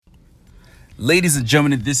Ladies and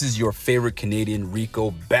gentlemen, this is your favorite Canadian,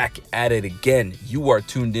 Rico, back at it again. You are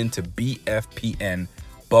tuned in to BFPN,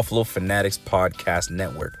 Buffalo Fanatics Podcast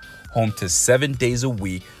Network, home to 7 days a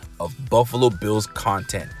week of Buffalo Bills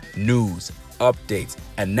content, news, updates,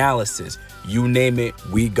 analysis, you name it,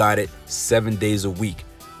 we got it 7 days a week.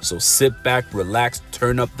 So sit back, relax,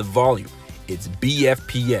 turn up the volume. It's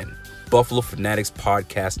BFPN, Buffalo Fanatics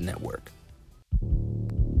Podcast Network.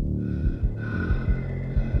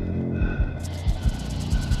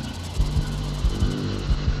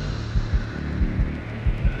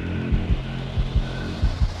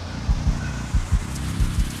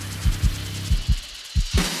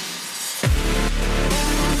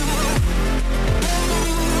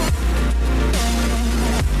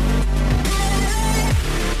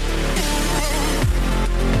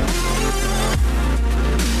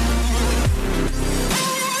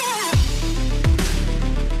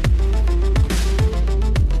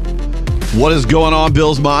 What is going on,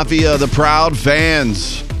 Bills Mafia? The proud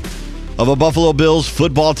fans of a Buffalo Bills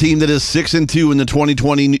football team that is 6-2 in the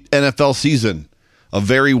 2020 NFL season. A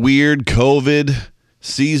very weird COVID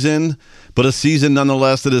season, but a season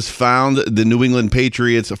nonetheless that has found the New England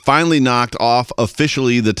Patriots finally knocked off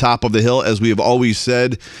officially the top of the hill. As we have always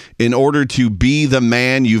said, in order to be the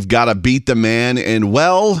man, you've got to beat the man. And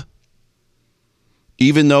well,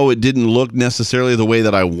 even though it didn't look necessarily the way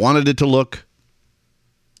that I wanted it to look,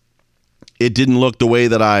 it didn't look the way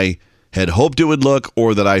that I had hoped it would look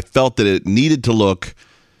or that I felt that it needed to look.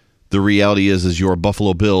 The reality is your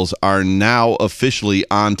Buffalo Bills are now officially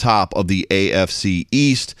on top of the AFC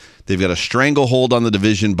East. They've got a stranglehold on the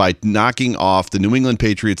division by knocking off the New England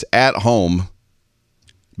Patriots at home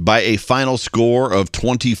by a final score of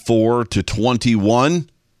 24-21.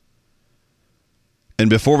 And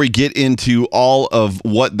before we get into all of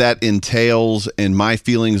what that entails and my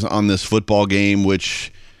feelings on this football game,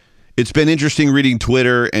 which it's been interesting reading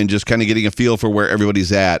Twitter and just kind of getting a feel for where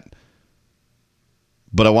everybody's at.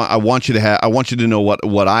 But I want you to know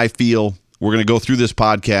what I feel. We're going to go through this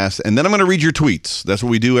podcast, and then I'm going to read your tweets. That's what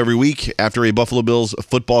we do every week after a Buffalo Bills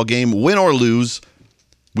football game, win or lose.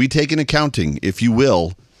 We take an accounting, if you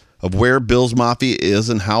will, of where Bills Mafia is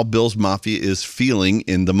and how Bills Mafia is feeling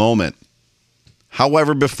in the moment.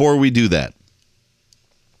 However, before we do that,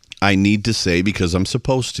 I need to say, because I'm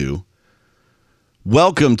supposed to,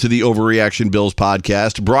 welcome to the Overreaction Bills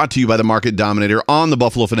podcast, brought to you by the Market Dominator on the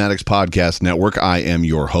Buffalo Fanatics Podcast Network. I am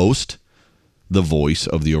your host, the voice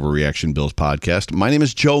of the Overreaction Bills podcast. My name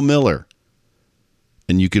is Joe Miller,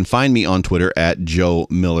 and you can find me on Twitter at Joe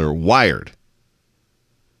Miller Wired.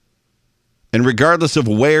 And regardless of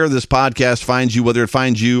where this podcast finds you, whether it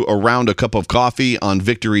finds you around a cup of coffee on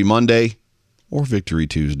Victory Monday, or Victory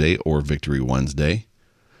Tuesday, or Victory Wednesday,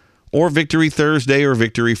 or Victory Thursday, or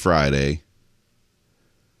Victory Friday,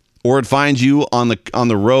 or it finds you on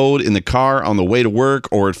the road, in the car, on the way to work,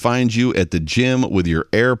 or it finds you at the gym with your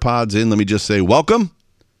AirPods in, let me just say welcome.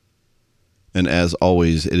 And as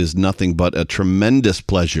always, it is nothing but a tremendous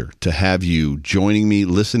pleasure to have you joining me,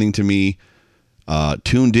 listening to me,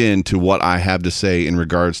 tuned in to what I have to say in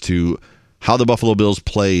regards to how the Buffalo Bills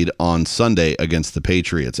played on Sunday against the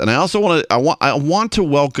Patriots. And I also want to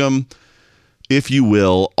welcome, if you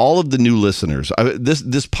will, all of the new listeners.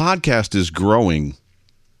 This podcast is growing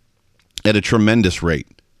at a tremendous rate.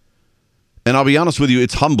 And I'll be honest with you,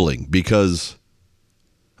 it's humbling because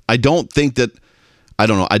I don't think that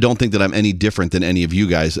I'm any different than any of you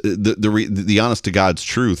guys. The honest to God's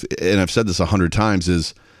truth, and I've said this 100 times,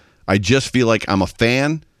 is I just feel like I'm a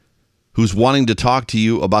fan who's wanting to talk to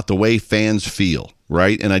you about the way fans feel,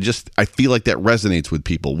 right? And I feel like that resonates with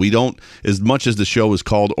people. We don't, as much as the show is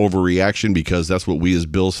called Overreaction because that's what we as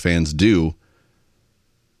Bills fans do,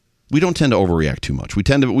 we don't tend to overreact too much. We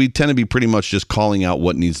tend to be pretty much just calling out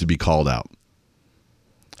what needs to be called out.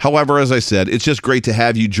 However, as I said, it's just great to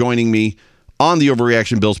have you joining me on the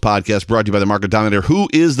Overreaction Bills podcast, brought to you by the Market Dominator. Who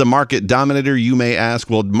is the Market Dominator, you may ask?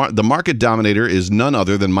 Well, the Market Dominator is none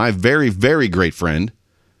other than my very, very great friend,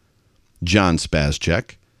 John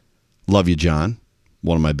Spazcheck. Love you, John.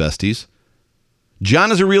 One of my besties. John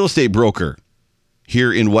is a real estate broker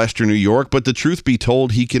here in Western New York, but the truth be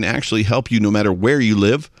told, he can actually help you no matter where you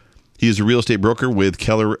live. He is a real estate broker with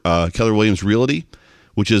Keller Williams Realty,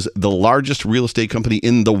 which is the largest real estate company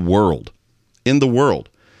in the world.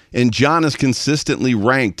 And John is consistently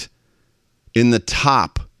ranked in the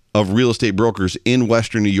top of real estate brokers in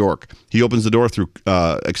Western New York. He opens the door through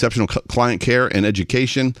exceptional client care and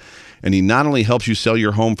education, and he not only helps you sell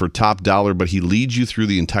your home for top dollar, but he leads you through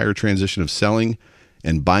the entire transition of selling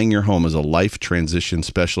and buying your home as a life transition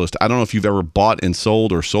specialist. I don't know if you've ever bought and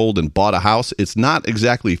sold or sold and bought a house. It's not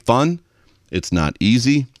exactly fun. It's not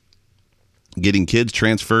easy. getting kids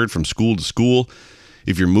transferred from school to school.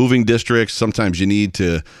 If you're moving districts, sometimes you need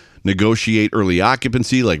to negotiate early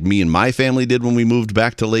occupancy like me and my family did when we moved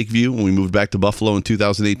back to Lakeview, when we moved back to Buffalo in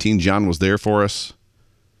 2018. John was there for us.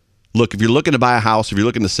 Look, if you're looking to buy a house, if you're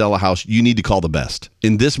looking to sell a house, you need to call the best.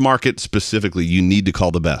 In this market specifically, you need to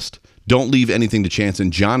call the best. Don't leave anything to chance,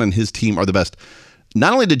 and John and his team are the best.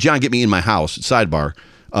 Not only did John get me in my house, sidebar,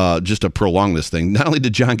 just to prolong this thing, not only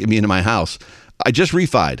did John get me into my house, I just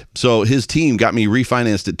refied. So his team got me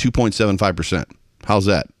refinanced at 2.75%. How's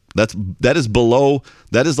that?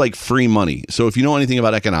 That is like free money. So if you know anything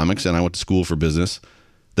about economics, and I went to school for business,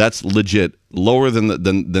 that's legit lower than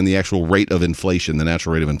the actual rate of inflation, the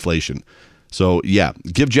natural rate of inflation. So yeah,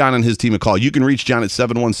 give John and his team a call. You can reach John at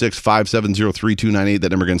 716-570-3298. That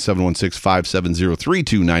number again,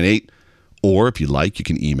 716-570-3298. Or if you'd like, you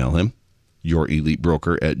can email him,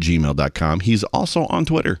 yourelitebroker@gmail.com. He's also on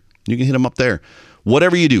Twitter. You can hit him up there.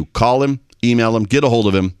 Whatever you do, call him, email him, get a hold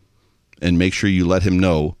of him, and make sure you let him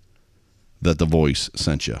know that the voice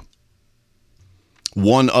sent you.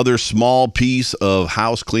 One other small piece of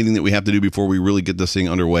house cleaning that we have to do before we really get this thing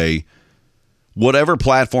underway. Whatever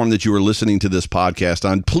platform that you are listening to this podcast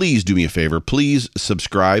on, please do me a favor. Please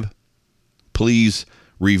subscribe. Please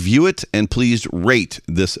review it, and please rate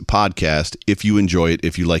this podcast if you enjoy it,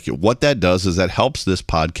 if you like it. What that does is that helps this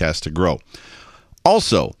podcast to grow.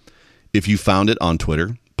 Also, if you found it on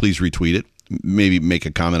Twitter, please retweet it. Maybe make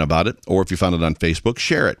a comment about it, or if you found it on Facebook,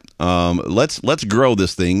 share it. Let's grow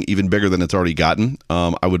this thing even bigger than it's already gotten.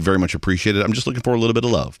 I would very much appreciate it. I'm just looking for a little bit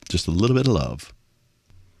of love, just a little bit of love.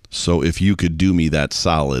 So if you could do me that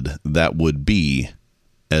solid, that would be,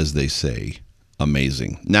 as they say,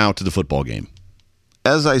 amazing. Now to the football game.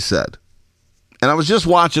 As I said, and I was just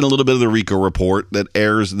watching a little bit of the Rico Report that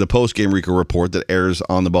airs, the post-game Rico Report that airs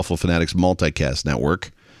on the Buffalo Fanatics Multicast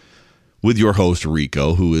Network, with your host,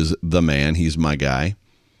 Rico, who is the man. He's my guy.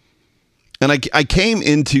 And I came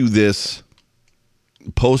into this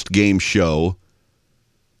post-game show,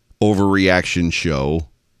 overreaction show,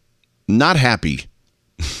 not happy.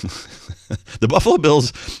 The Buffalo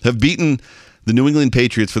Bills have beaten the New England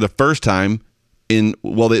Patriots for the first time they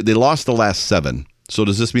lost the last 7. So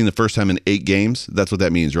does this mean the first time in 8 games? That's what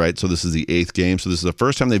that means, right? So this is the 8th game. So this is the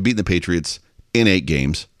first time they've beaten the Patriots in 8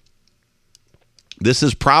 games. This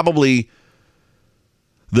is probably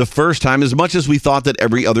the first time, as much as we thought that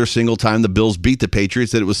every other single time the Bills beat the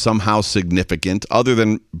Patriots, that it was somehow significant, other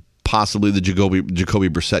than possibly the Jacoby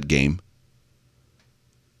Brissett game.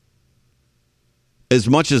 As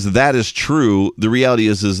much as that is true, the reality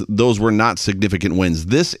is those were not significant wins.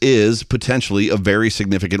 This is potentially a very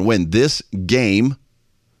significant win. This game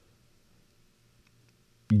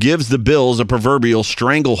gives the Bills a proverbial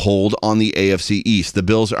stranglehold on the AFC East. The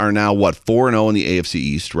Bills are now, 4-0 in the AFC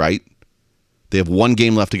East, right? They have 1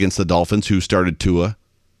 game left against the Dolphins, who started Tua.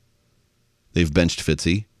 They've benched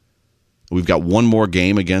Fitzy. We've got 1 more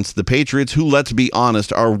game against the Patriots, who, let's be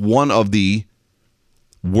honest, are one of the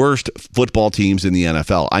worst football teams in the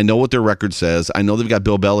NFL. I know what their record says. I know they've got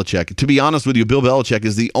Bill Belichick. To be honest with you, Bill Belichick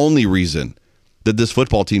is the only reason that this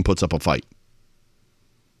football team puts up a fight.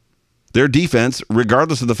 Their defense,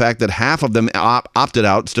 regardless of the fact that half of them opted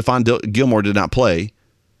out, Stephon Gilmore did not play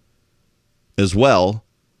as well,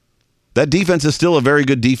 that defense is still a very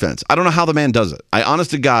good defense. I don't know how the man does it. I,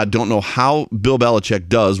 honest to God, don't know how Bill Belichick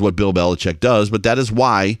does what Bill Belichick does, but that is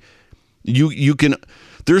why you can...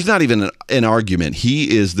 There's not even an argument.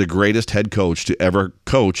 He is the greatest head coach to ever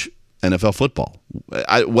coach NFL football.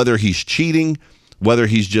 Whether he's cheating, whether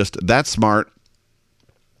he's just that smart,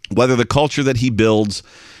 whether the culture that he builds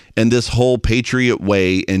and this whole Patriot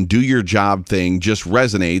way and do your job thing just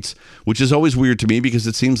resonates, which is always weird to me because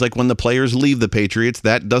it seems like when the players leave the Patriots,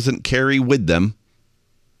 that doesn't carry with them.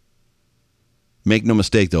 Make no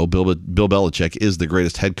mistake, though, Bill Belichick is the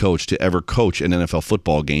greatest head coach to ever coach an NFL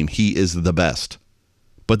football game. He is the best.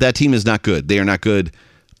 But that team is not good. They are not good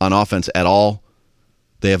on offense at all.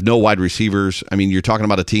 They have no wide receivers. I mean, you're talking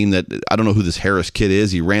about a team that, I don't know who this Harris kid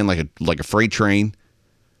is. He ran like a freight train.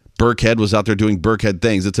 Burkhead was out there doing Burkhead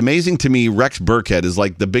things. It's amazing to me, Rex Burkhead is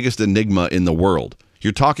like the biggest enigma in the world.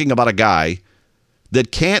 You're talking about a guy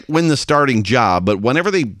that can't win the starting job, but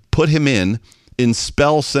whenever they put him in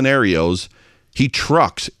spell scenarios, he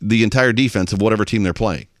trucks the entire defense of whatever team they're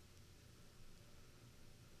playing.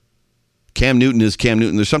 Cam Newton is Cam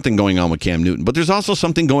Newton. There's something going on with Cam Newton, but there's also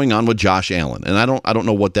something going on with Josh Allen, and I don't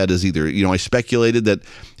know what that is either. You know, I speculated that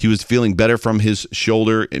he was feeling better from his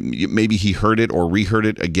shoulder. Maybe he heard it or reheard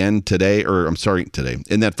it again today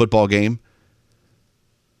in that football game.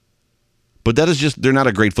 But that is just, they're not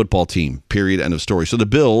a great football team, period, end of story. So the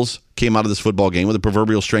Bills came out of this football game with a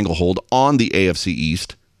proverbial stranglehold on the AFC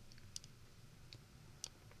East.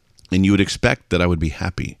 And you would expect that I would be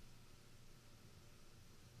happy.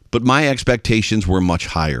 But my expectations were much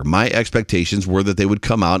higher. My expectations were that they would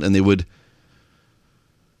come out and they would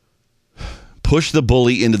push the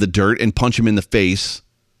bully into the dirt and punch him in the face,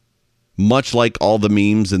 much like all the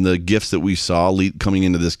memes and the GIFs that we saw coming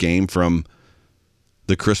into this game from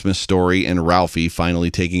the Christmas Story and Ralphie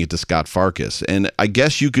finally taking it to Scott Farkas. And I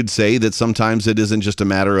guess you could say that sometimes it isn't just a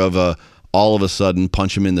matter of all of a sudden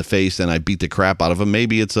punch him in the face and I beat the crap out of him.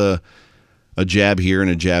 Maybe it's a jab here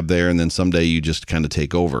and a jab there, and then someday you just kind of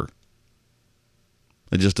take over.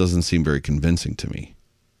 It just doesn't seem very convincing to me.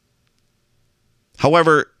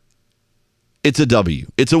 However, it's a W.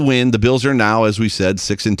 It's a win. The Bills are now, as we said,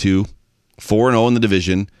 6-2, 4-0 in the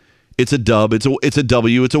division. It's a dub. It's a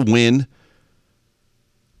W. It's a win.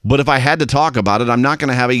 But if I had to talk about it, I'm not going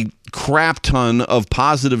to have a crap ton of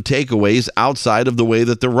positive takeaways outside of the way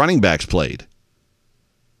that the running backs played.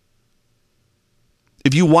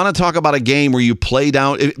 If you want to talk about a game where you play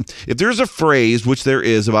down, if there's a phrase, which there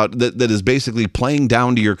is, about that is basically playing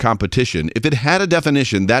down to your competition, if it had a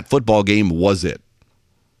definition, that football game was it.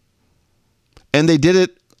 And they did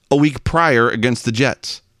it a week prior against the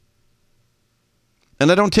Jets.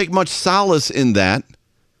 And I don't take much solace in that,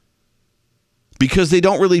 because they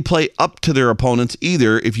don't really play up to their opponents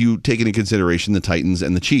either if you take into consideration the Titans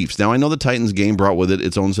and the Chiefs. Now, I know the Titans game brought with it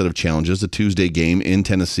its own set of challenges, a Tuesday game in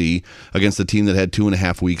Tennessee against a team that had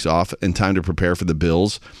 2.5 weeks off and time to prepare for the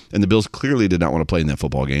Bills, and the Bills clearly did not want to play in that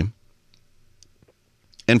football game.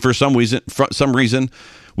 And for some reason,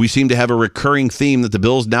 we seem to have a recurring theme that the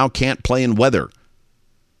Bills now can't play in weather,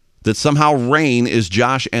 that somehow rain is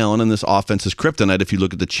Josh Allen and this offense's kryptonite if you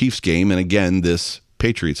look at the Chiefs game and, again, this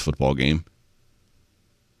Patriots football game.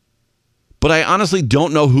 But I honestly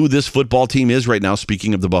don't know who this football team is right now,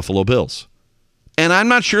 speaking of the Buffalo Bills. And I'm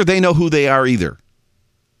not sure they know who they are either.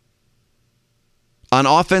 On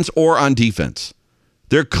offense or on defense.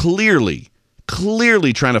 They're clearly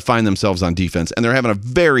trying to find themselves on defense, and they're having a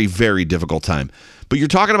very, very difficult time. But you're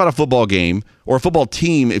talking about a football game, or a football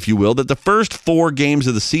team, if you will, that the first 4 games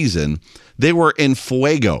of the season, they were in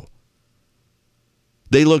fuego.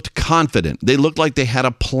 They looked confident. They looked like they had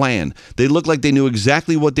a plan. They looked like they knew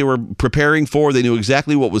exactly what they were preparing for. They knew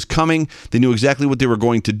exactly what was coming. They knew exactly what they were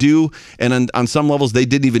going to do. And on some levels, they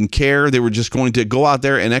didn't even care. They were just going to go out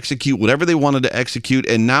there and execute whatever they wanted to execute.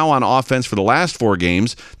 And now on offense for the last 4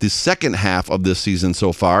 games, the second half of this season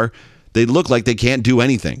so far, they look like they can't do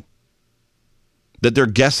anything. That they're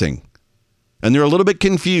guessing. And they're a little bit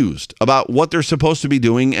confused about what they're supposed to be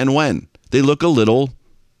doing and when. They look a little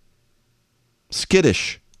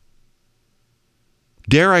skittish.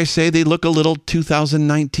 Dare I say they look a little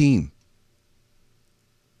 2019.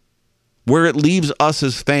 Where it leaves us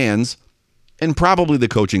as fans, and probably the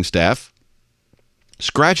coaching staff,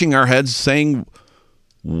 scratching our heads saying,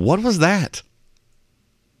 what was that?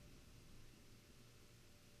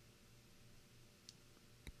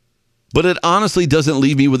 But it honestly doesn't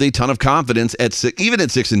leave me with a ton of confidence even at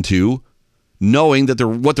 6-2, knowing that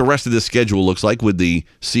what the rest of this schedule looks like with the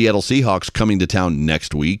Seattle Seahawks coming to town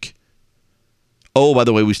next week. Oh, by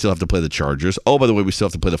the way, we still have to play the Chargers. Oh, by the way, we still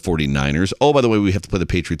have to play the 49ers. Oh, by the way, we have to play the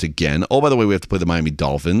Patriots again. Oh, by the way, we have to play the Miami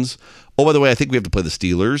Dolphins. Oh, by the way, I think we have to play the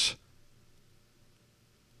Steelers.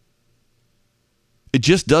 It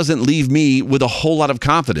just doesn't leave me with a whole lot of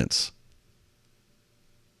confidence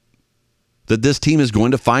that this team is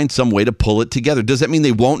going to find some way to pull it together. Does that mean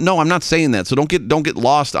they won't? No, I'm not saying that. So don't get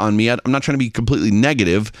lost on me. I'm not trying to be completely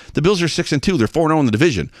negative. The Bills are 6-2. They're 4-0 in the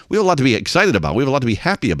division. We have a lot to be excited about. We have a lot to be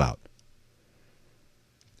happy about.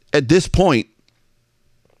 At this point,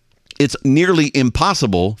 it's nearly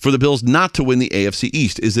impossible for the Bills not to win the AFC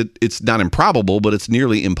East. It's not improbable, but it's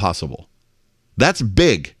nearly impossible. That's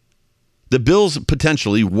big. The Bills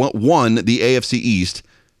potentially won the AFC East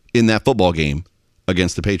in that football game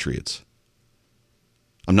against the Patriots.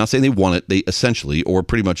 I'm not saying they won it. They essentially, or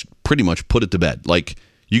pretty much put it to bed. Like,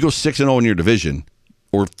 you go 6-0 in your division,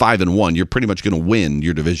 or 5-1, you're pretty much going to win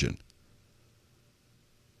your division.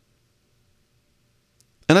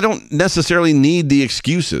 And I don't necessarily need the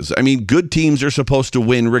excuses. I mean, good teams are supposed to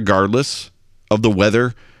win regardless of the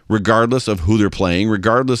weather, regardless of who they're playing,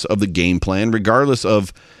 regardless of the game plan, regardless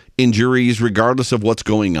of injuries, regardless of what's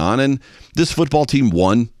going on. And this football team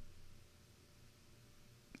won.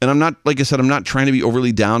 And I'm not, like I said, I'm not trying to be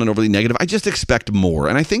overly down and overly negative. I just expect more.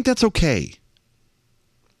 And I think that's okay.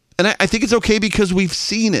 And I think it's okay because we've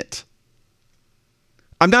seen it.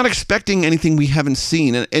 I'm not expecting anything we haven't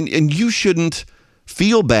seen. And you shouldn't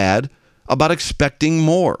feel bad about expecting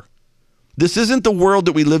more. This isn't the world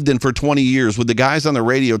that we lived in for 20 years with the guys on the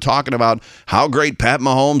radio talking about how great Pat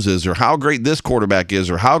Mahomes is or how great this quarterback is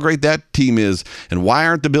or how great that team is and why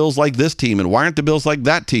aren't the Bills like this team and why aren't the Bills like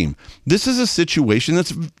that team. This is a situation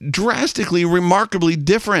that's drastically, remarkably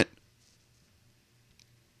different.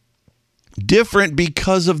 Different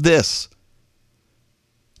because of this.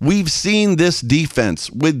 We've seen this defense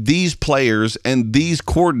with these players and these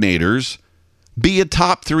coordinators be a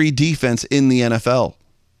top 3 defense in the NFL.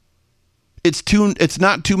 It's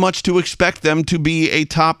not too much to expect them to be a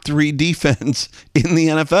top 3 defense in the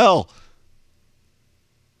NFL.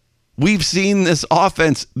 We've seen this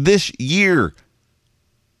offense this year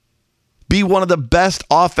be one of the best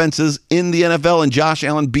offenses in the NFL and Josh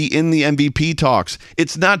Allen be in the MVP talks.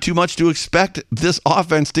 It's not too much to expect this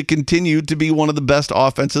offense to continue to be one of the best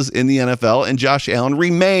offenses in the NFL and Josh Allen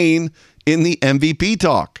remain in the MVP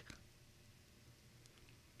talk.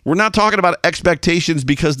 We're not talking about expectations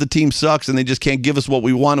because the team sucks and they just can't give us what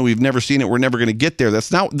we want and we've never seen it. We're never going to get there.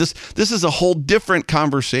 That's not this. This is a whole different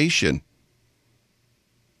conversation.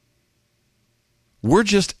 We're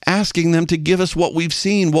just asking them to give us what we've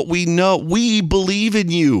seen, what we know. We believe in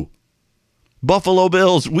you. Buffalo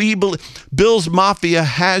Bills, Bills Mafia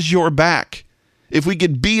has your back. If we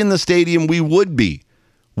could be in the stadium, we would be.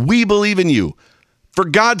 We believe in you. For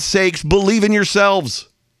God's sakes, believe in yourselves.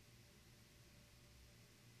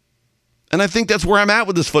 And I think that's where I'm at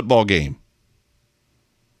with this football game.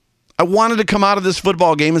 I wanted to come out of this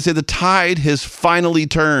football game and say the tide has finally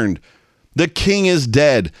turned. The king is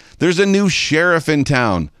dead. There's a new sheriff in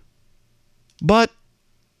town. But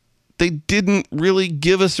they didn't really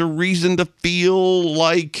give us a reason to feel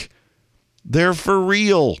like they're for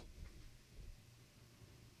real.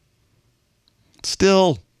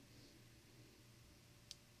 Still,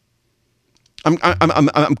 I'm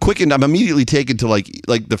quickened. I'm immediately taken to like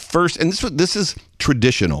the first, and this is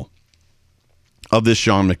traditional of this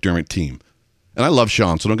Sean McDermott team, and I love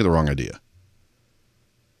Sean, so don't get the wrong idea.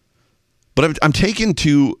 But I'm taken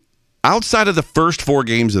to outside of the first 4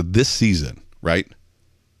 games of this season, right?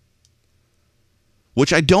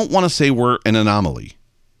 Which I don't want to say were an anomaly,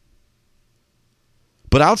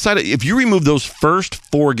 but outside of, if you remove those first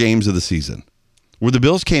 4 games of the season, where the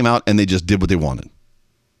Bills came out and they just did what they wanted.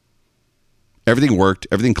 Everything worked.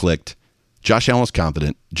 Everything clicked. Josh Allen was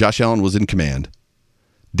confident. Josh Allen was in command.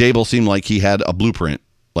 Dable seemed like he had a blueprint,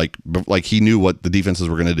 like he knew what the defenses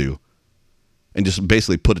were going to do, and just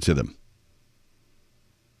basically put it to them.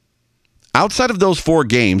 Outside of those 4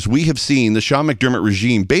 games, we have seen the Sean McDermott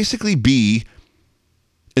regime basically be,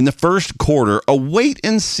 in the first quarter, a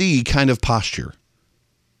wait-and-see kind of posture.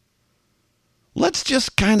 Let's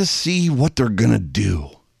just kind of see what they're going to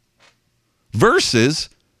do. Versus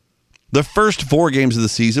the first 4 games of the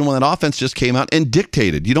season when that offense just came out and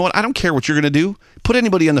dictated. You know what? I don't care what you're going to do. Put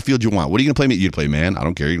anybody on the field you want. What are you going to play me? You can play man. I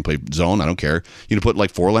don't care. You can play zone. I don't care. You can put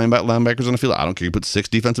like 4 linebackers on the field. I don't care. You put 6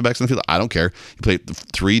 defensive backs on the field. I don't care. You play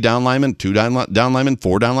 3 down linemen, 2 down linemen,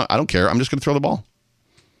 4 down linemen. I don't care. I'm just going to throw the ball.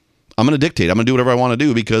 I'm going to dictate. I'm going to do whatever I want to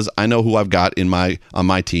do because I know who I've got on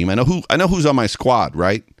my team. I know who's on my squad,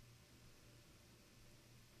 right?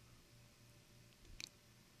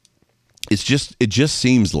 It just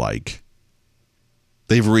seems like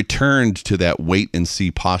they've returned to that wait and see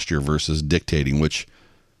posture versus dictating, which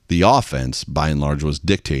the offense, by and large, was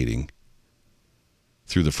dictating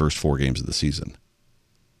through the first 4 games of the season.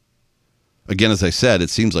 Again, as I said, it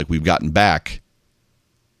seems like we've gotten back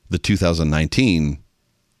the 2019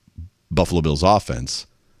 Buffalo Bills offense,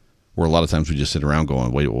 where a lot of times we just sit around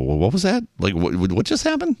going, wait, what was that? Like, what just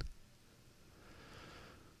happened?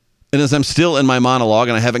 And as I'm still in my monologue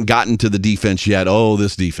and I haven't gotten to the defense yet,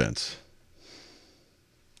 this defense.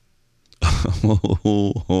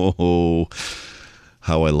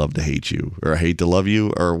 How I love to hate you, or I hate to love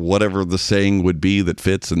you, or whatever the saying would be that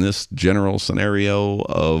fits in this general scenario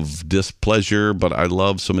of displeasure. But I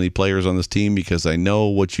love so many players on this team because I know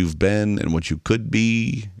what you've been and what you could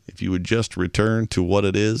be if you would just return to what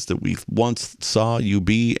it is that we once saw you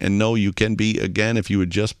be and know you can be again. If you would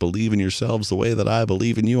just believe in yourselves the way that I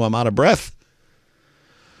believe in you. I'm out of breath.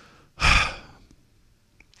 I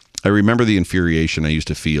remember the infuriation I used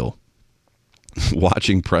to feel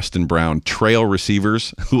watching Preston Brown trail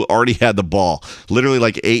receivers who already had the ball, literally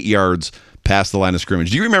like 8 yards past the line of scrimmage.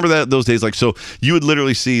 Do you remember those days? Like, so you would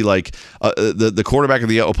literally see like the quarterback of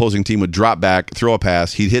the opposing team would drop back, throw a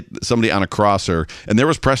pass, he'd hit somebody on a crosser, and there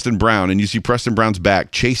was Preston Brown, and you see Preston Brown's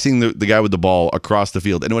back chasing the guy with the ball across the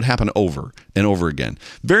field, and it would happen over and over again.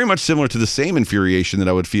 Very much similar to the same infuriation that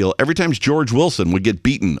I would feel every time George Wilson would get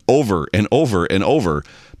beaten over and over and over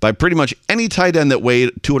by pretty much any tight end that weighed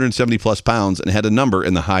 270 plus pounds and had a number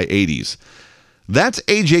in the high 80s. That's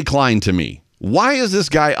A.J. Klein to me. Why is this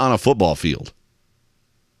guy on a football field?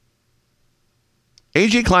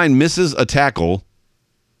 A.J. Klein misses a tackle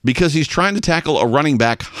because he's trying to tackle a running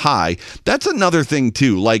back high. That's another thing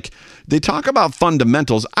too. Like, they talk about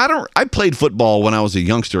fundamentals. I played football when I was a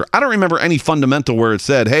youngster. I don't remember any fundamental where it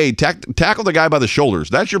said, hey, tackle the guy by the shoulders.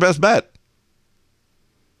 That's your best bet.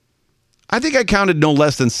 I think I counted no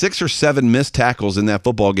less than 6 or 7 missed tackles in that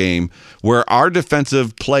football game where our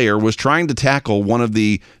defensive player was trying to tackle one of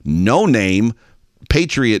the no-name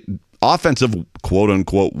Patriot offensive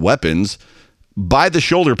quote-unquote weapons by the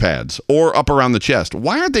shoulder pads or up around the chest.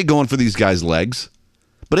 Why aren't they going for these guys' legs?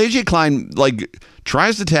 But A.J. Klein, like,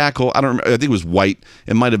 tries to tackle, I think it was White.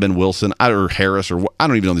 It might have been Wilson or Harris, or I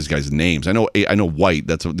don't even know these guys' names. I know White,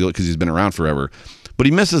 that's because he's been around forever. But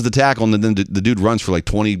he misses the tackle, and then the dude runs for like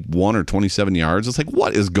 21 or 27 yards. It's like,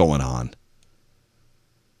 what is going on?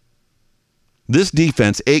 This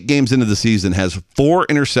defense, 8 games into the season, has 4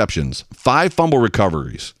 interceptions, 5 fumble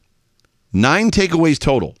recoveries, 9 takeaways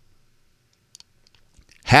total.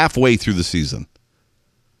 Halfway through the season.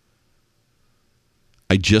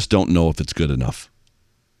 I just don't know if it's good enough.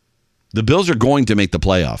 The Bills are going to make the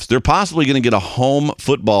playoffs. They're possibly going to get a home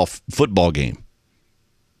football game.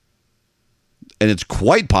 And it's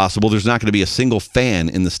quite possible there's not going to be a single fan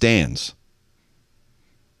in the stands.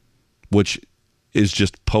 Which is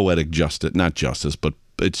just poetic justice. Not justice, but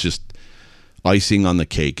it's just icing on the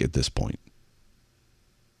cake at this point.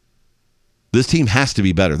 This team has to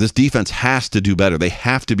be better. This defense has to do better. They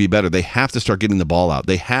have to be better. They have to start getting the ball out.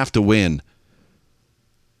 They have to win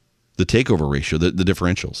the takeover ratio, the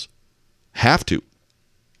differentials. Have to.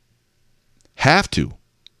 Have to.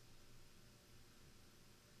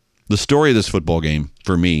 The story of this football game,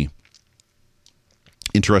 for me,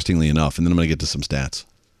 interestingly enough, and then I'm going to get to some stats.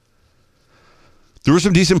 There were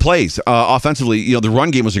some decent plays offensively. You know, the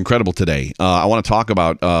run game was incredible today. I want to talk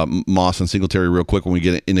about Moss and Singletary real quick when we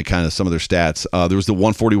get into kind of some of their stats. There was the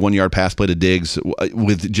 141-yard pass play to Diggs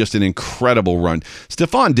with just an incredible run.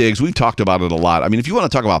 Stephon Diggs, we've talked about it a lot. I mean, if you want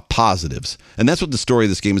to talk about positives, and that's what the story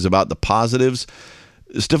of this game is about, the positives,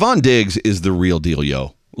 Stephon Diggs is the real deal,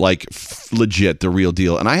 yo. Like, legit, the real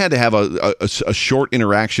deal. And I had to have a short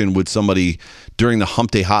interaction with somebody during the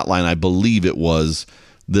Hump Day Hotline, I believe it was,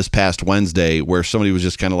 this past Wednesday, where somebody was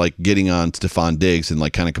just kind of like getting on Stephon Diggs and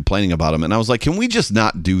like kind of complaining about him. And I was like, can we just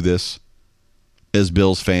not do this as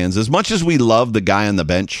Bills fans? As much as we love the guy on the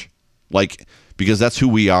bench, like, because that's who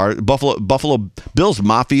we are. Buffalo Bills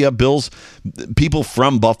Mafia, Bills people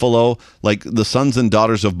from Buffalo, like the sons and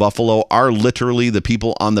daughters of Buffalo are literally the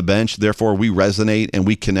people on the bench. Therefore, we resonate and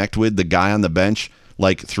we connect with the guy on the bench,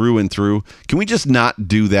 like through and through. Can we just not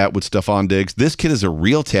do that with Stephon Diggs? This kid is a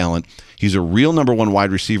real talent. He's a real number 1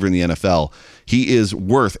 wide receiver in the NFL. He is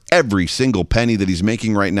worth every single penny that he's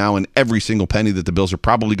making right now, and every single penny that the Bills are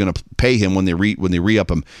probably going to pay him when they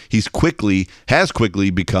re-up him. Has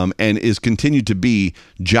quickly become and is continued to be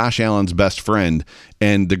Josh Allen's best friend.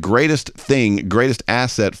 And the greatest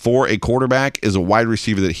asset for a quarterback is a wide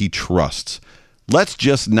receiver that he trusts. Let's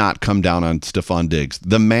just not come down on Stephon Diggs.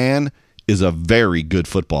 The man is a very good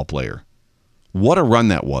football player. What a run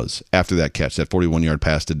that was after that catch, that 41-yard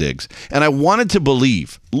pass to Diggs. And I wanted to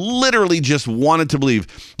believe, literally just wanted to believe,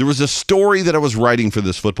 there was a story that I was writing for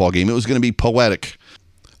this football game. It was going to be poetic,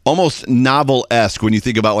 almost novel-esque when you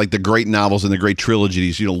think about like the great novels and the great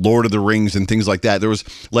trilogies, you know, Lord of the Rings and things like that. There was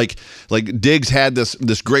like Diggs had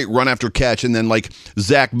this great run after catch, and then like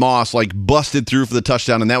Zach Moss like busted through for the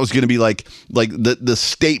touchdown, and that was going to be like the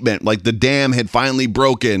statement, like the dam had finally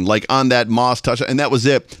broken, like on that Moss touchdown, and that was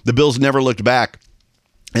it. The Bills never looked back.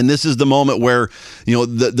 And this is the moment where, you know,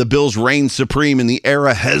 the Bills reign supreme and the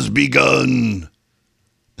era has begun.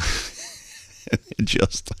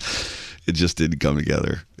 It just didn't come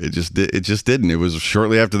together. It just didn't. It was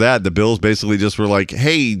shortly after that, the Bills basically just were like,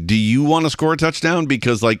 hey, do you want to score a touchdown?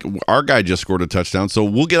 Because like our guy just scored a touchdown, so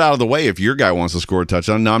we'll get out of the way if your guy wants to score a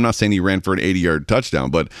touchdown. Now, I'm not saying he ran for an 80-yard touchdown,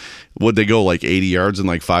 but would they go like 80 yards in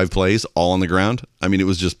like 5 plays all on the ground? I mean, it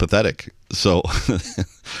was just pathetic. So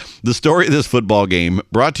the story of this football game,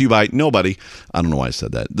 brought to you by nobody. I don't know why I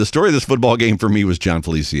said that. The story of this football game for me was John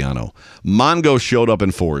Feliciano. Mongo showed up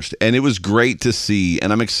and forced, and it was great to see.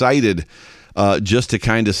 And I'm excited just to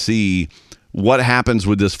kind of see what happens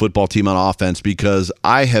with this football team on offense, because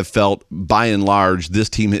I have felt by and large this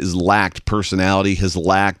team has lacked personality, has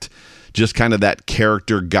lacked just kind of that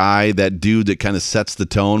character guy, that dude that kind of sets the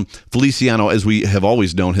tone. Feliciano, as we have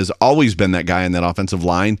always known, has always been that guy in that offensive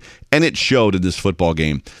line, and it showed in this football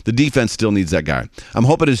game. The defense still needs that guy. I'm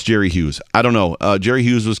hoping it's Jerry Hughes. I don't know. Jerry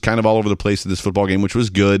Hughes was kind of all over the place in this football game, which was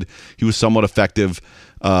good. He was somewhat effective,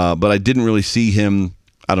 but I didn't really see him,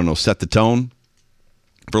 I don't know, set the tone.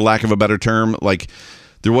 for lack of a better term. Like,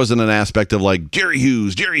 there wasn't an aspect of like Jerry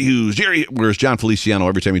Hughes, whereas John Feliciano,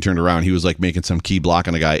 every time he turned around, he was like making some key block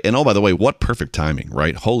on a guy. And oh, by the way, what perfect timing,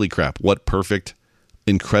 right? Holy crap. What perfect,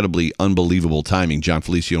 incredibly unbelievable timing. John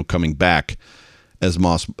Feliciano coming back as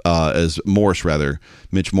Morris.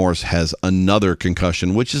 Mitch Morse has another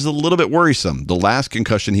concussion, which is a little bit worrisome. The last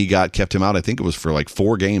concussion he got kept him out. I think it was for like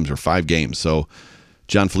 4 games or 5 games. So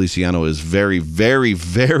John Feliciano is very, very,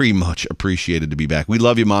 very much appreciated to be back. We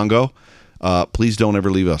love you, Mongo. Please don't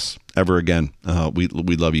ever leave us ever again. We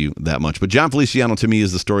love you that much. But John Feliciano, to me,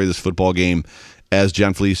 is the story of this football game. As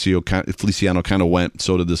John Feliciano kind of went,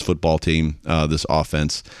 so did this football team, this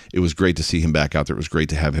offense. It was great to see him back out there. It was great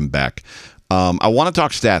to have him back. I want to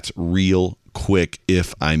talk stats real quick,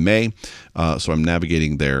 if I may. So I'm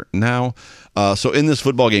navigating there now. So in this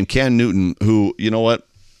football game, Cam Newton, who, you know what?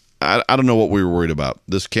 I don't know what we were worried about.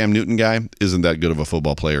 This Cam Newton guy isn't that good of a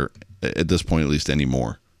football player at this point, at least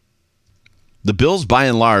anymore. The Bills, by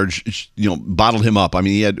and large, bottled him up. I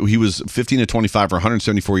mean, he was 15 to 25 for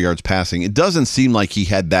 174 yards passing. It doesn't seem like he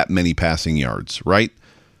had that many passing yards, right?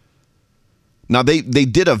 Now, they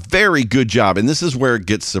did a very good job, and this is where it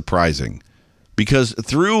gets surprising. Because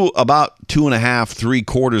through about 2.5, 3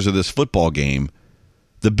 quarters of this football game,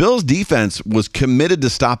 the Bills' defense was committed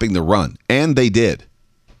to stopping the run, and they did.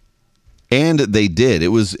 It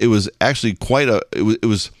was actually it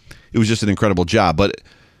was just an incredible job. But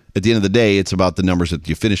at the end of the day, it's about the numbers that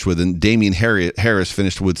you finished with. And Damian Harris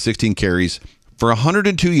finished with 16 carries for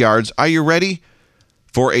 102 yards. Are you ready?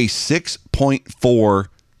 For a 6.4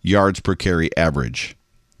 yards per carry average.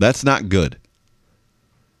 That's not good.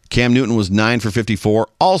 Cam Newton was 9 for 54,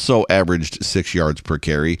 also averaged 6 yards per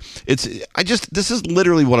carry. This is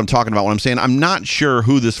literally what I'm talking about when I'm saying I'm not sure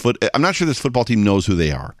this football team knows who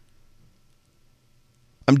they are.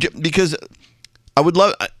 Because I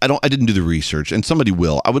didn't do the research, and somebody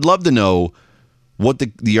will. I would love to know what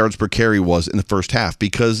the yards per carry was in the first half,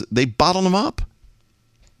 because they bottled them up.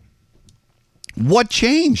 What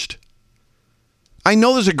changed? I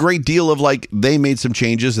know there's a great deal of like they made some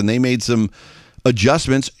changes and they made some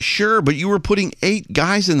adjustments, sure, but you were putting 8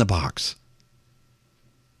 guys in the box.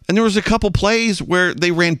 And there was a couple plays where they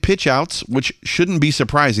ran pitch outs, which shouldn't be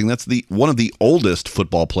surprising. That's one of the oldest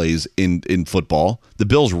football plays in football. The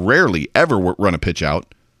Bills rarely ever run a pitch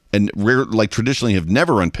out, and traditionally have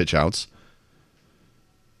never run pitch outs.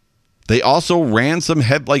 They also ran some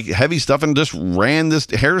heavy stuff and just ran this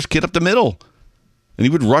Harris kid up the middle, and he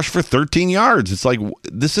would rush for 13 yards. It's like,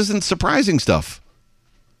 this isn't surprising stuff.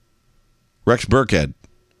 Rex Burkhead,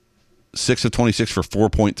 6 of 26 for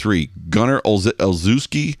 4.3. Gunnar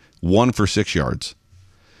Olszewski, 1 for 6 yards.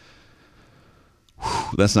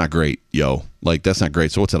 Whew, that's not great, yo. Like, that's not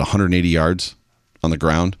great. So what's that, 180 yards on the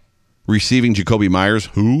ground? Receiving, Jacoby Myers,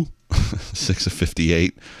 who? 6 of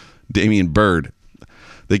 58. Damian Byrd.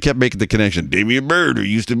 They kept making the connection. Damian Byrd, who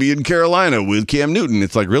used to be in Carolina with Cam Newton.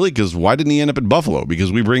 It's like, really? Because why didn't he end up in Buffalo? Because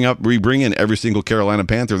we bring in every single Carolina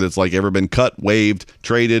Panther that's like ever been cut, waived,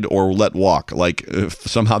 traded, or let walk. Like,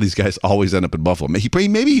 somehow these guys always end up in Buffalo.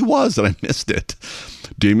 Maybe he was, and I missed it.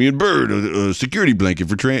 Damian Byrd, a security blanket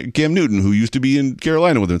for Cam Newton, who used to be in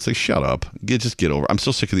Carolina with him. It's like, shut up. Just get over it. I'm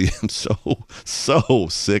so sick of I'm so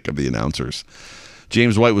sick of the announcers.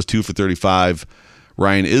 James White was 2 for 35.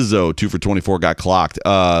 Ryan Izzo, 2 for 24, got clocked.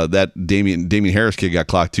 That Damian Harris kid got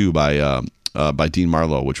clocked too by Dean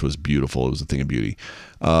Marlowe, which was beautiful. It was a thing of beauty.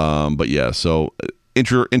 But yeah, so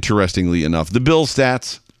interestingly enough, the Bills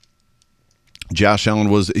stats. Josh Allen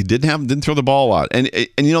didn't throw the ball a lot, and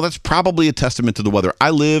that's probably a testament to the weather. I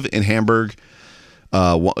live in Hamburg,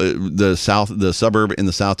 the suburb in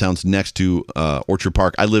the South Towns next to Orchard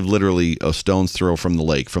Park. I live literally a stone's throw from the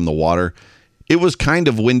lake, from the water. It was kind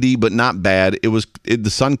of windy, but not bad. The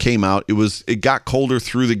sun came out. It got colder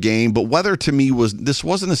through the game, but weather to me this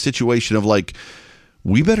wasn't a situation of like,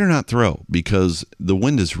 we better not throw because the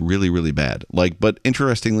wind is really, really bad. But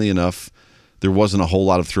interestingly enough, there wasn't a whole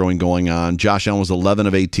lot of throwing going on. Josh Allen was 11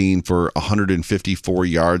 of 18 for 154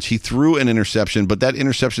 yards. He threw an interception, but that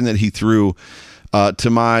interception that he threw,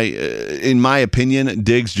 in my opinion,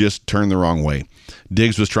 Diggs just turned the wrong way.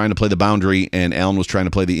 Diggs was trying to play the boundary, and Allen was trying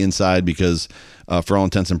to play the inside because, for all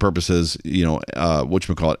intents and purposes,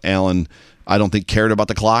 Allen, I don't think cared about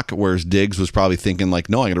the clock, whereas Diggs was probably thinking like,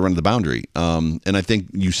 no, I got to run to the boundary. And I think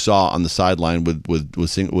you saw on the sideline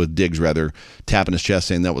with Diggs rather tapping his chest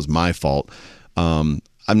saying that was my fault.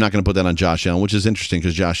 I'm not going to put that on Josh Allen, which is interesting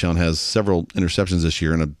because Josh Allen has several interceptions this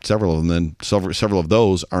year, and several of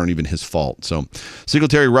those aren't even his fault. So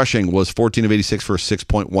Singletary rushing was 14 of 86 for a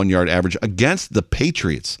 6.1 yard average against the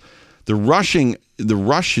Patriots. The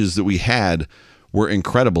rushes that we had were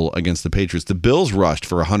incredible against the Patriots. The Bills rushed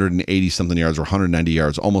for 180-something yards or 190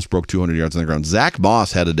 yards, almost broke 200 yards on the ground. Zach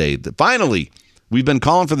Moss had a day. Finally, we've been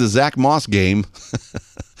calling for the Zach Moss game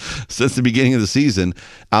since the beginning of the season,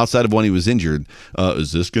 outside of when he was injured.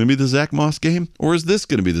 Is this going to be the Zach Moss game, or is this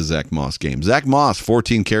going to be the Zach Moss game? Zach Moss,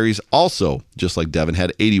 14 carries, also, just like Devin,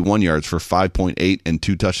 had 81 yards for 5.8 and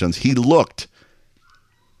 2 touchdowns. He looked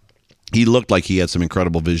like he had some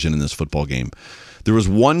incredible vision in this football game. There was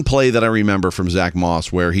one play that I remember from Zach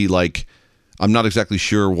Moss where I'm not exactly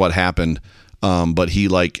sure what happened, but he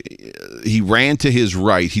ran to his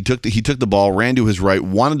right. He took the ball, ran to his right,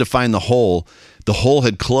 wanted to find the hole. The hole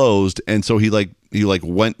had closed, and so he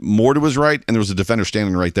went more to his right, and there was a defender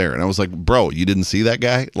standing right there. And I was like, bro, you didn't see that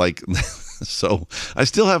guy? Like, so I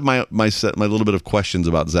still have my little bit of questions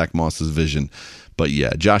about Zach Moss's vision. But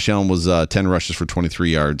yeah, Josh Allen was 10 rushes for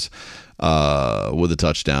 23 yards. With a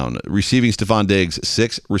touchdown. Receiving, Stephon Diggs,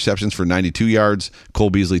 6 receptions for 92 yards.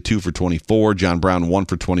 Cole Beasley, 2 for 24. John Brown, 1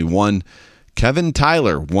 for 21. Kevin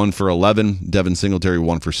Tyler, 1 for 11. Devin Singletary,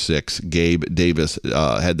 1 for 6. Gabe Davis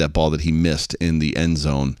had that ball that he missed in the end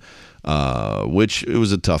zone, which it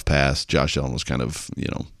was a tough pass. Josh Allen was kind of,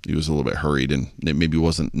 he was a little bit hurried, and it maybe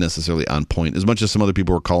wasn't necessarily on point. As much as some other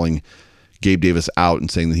people were calling Gabe Davis out and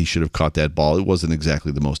saying that he should have caught that ball, it wasn't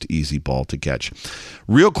exactly the most easy ball to catch.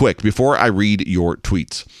 Real quick, before I read your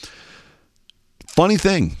tweets, funny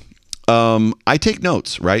thing, I take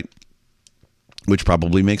notes, right? Which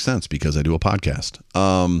probably makes sense because I do a podcast.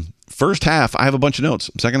 First half, I have a bunch of notes.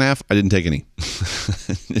 Second half, I didn't take any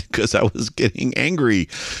because I was getting angry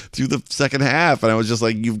through the second half. And I was just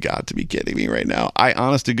like, you've got to be kidding me right now. I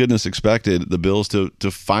honest to goodness expected the Bills to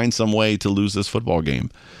find some way to lose this football game.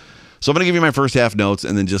 So I'm going to give you my first half notes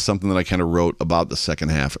and then just something that I kind of wrote about the second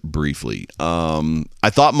half briefly. I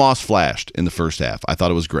thought Moss flashed in the first half. I thought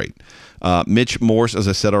it was great. Mitch Morse, as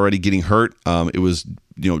I said already, getting hurt. It was,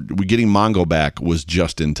 getting Mongo back was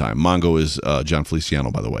just in time. Mongo is John Feliciano,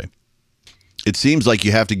 by the way. It seems like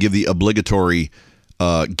you have to give the obligatory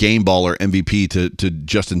game baller MVP to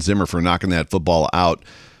Justin Zimmer for knocking that football out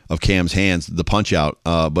of Cam's hands, the punch out.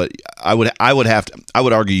 But I would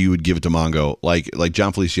argue you would give it to Mongo. Like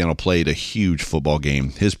John Feliciano played a huge football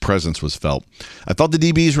game. His presence was felt. I thought the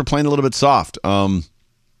DBs were playing a little bit soft. To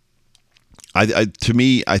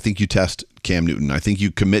me, I think you test Cam Newton. I think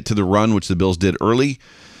you commit to the run, which the Bills did early.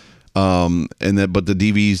 But the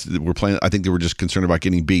DBs were playing. I think they were just concerned about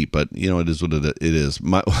getting beat. But it is what it is.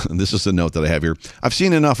 This is a note that I have here. I've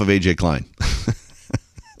seen enough of AJ Klein.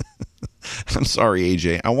 I'm sorry,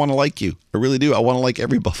 AJ. I want to like you. I really do. I want to like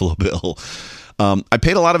every Buffalo Bill. I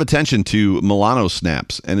paid a lot of attention to Milano's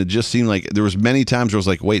snaps, and it just seemed like there was many times where I was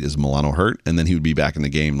like, wait, is Milano hurt? And then he would be back in the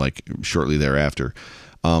game like shortly thereafter.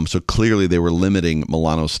 So clearly they were limiting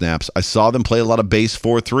Milano's snaps. I saw them play a lot of base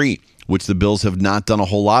 4-3, which the Bills have not done a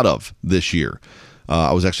whole lot of this year.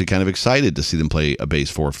 I was actually kind of excited to see them play a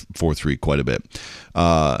base 4-3 quite a bit.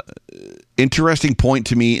 Interesting point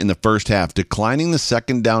to me in the first half, declining the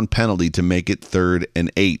second down penalty to make it 3rd and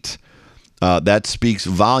 8. That speaks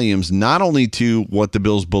volumes not only to what the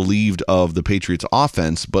Bills believed of the Patriots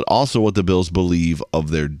offense, but also what the Bills believe of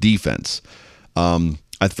their defense.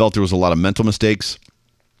 I felt there was a lot of mental mistakes.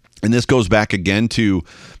 And this goes back again to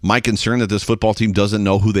my concern that this football team doesn't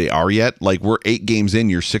know who they are yet. Like, we're 8 games in,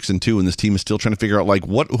 you're 6-2, and this team is still trying to figure out, like,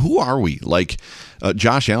 who are we? Like,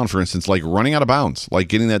 Josh Allen, for instance, like running out of bounds, like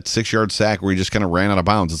getting that 6-yard sack where he just kind of ran out of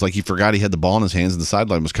bounds. It's like he forgot he had the ball in his hands and the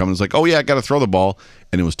sideline was coming. It's like, oh yeah, I got to throw the ball,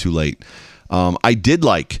 and it was too late. I did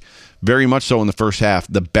like, very much so in the first half,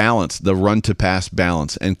 the balance, the run to pass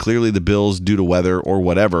balance, and clearly the Bills, due to weather or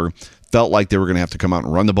whatever, felt like they were going to have to come out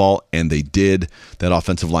and run the ball, and they did. That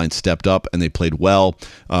offensive line stepped up, and they played well.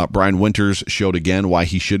 Brian Winters showed again why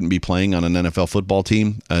he shouldn't be playing on an NFL football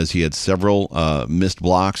team, as he had several missed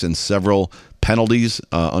blocks and several penalties,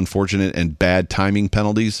 unfortunate and bad timing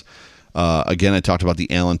penalties. Again, I talked about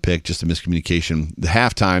the Allen pick, just a miscommunication. The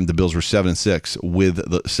halftime, the Bills were 7-6 with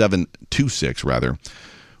the 7-6 rather.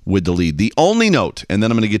 With the lead. The only note, and then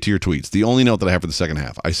I'm going to get to your tweets, the only note that I have for the second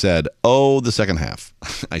half, I said, the second half.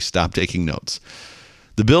 I stopped taking notes.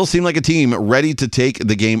 The Bills seem like a team ready to take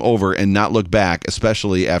the game over and not look back,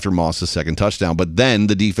 especially after Moss's second touchdown. But then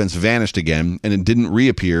the defense vanished again, and it didn't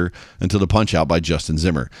reappear until the punch-out by Justin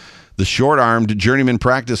Zimmer. The short-armed journeyman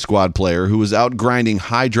practice squad player who was out grinding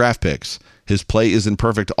high draft picks. His play isn't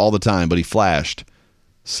perfect all the time, but he flashed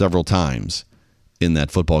several times in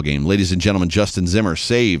that football game. Ladies and gentlemen, Justin Zimmer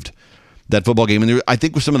saved that football game. And I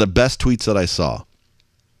think with some of the best tweets that I saw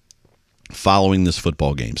following this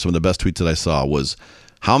football game, some of the best tweets that I saw was,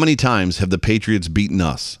 how many times have the Patriots beaten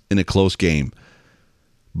us in a close game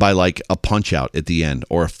by like a punch out at the end,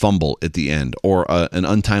 or a fumble at the end, or an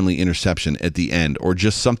untimely interception at the end, or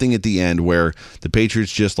just something at the end where the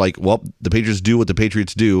Patriots just like, well, the Patriots do what the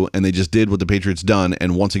Patriots do, and they just did what the Patriots done,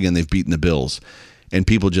 and once again they've beaten the Bills. And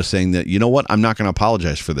people just saying that, you know what, I'm not going to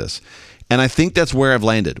apologize for this. And I think that's where I've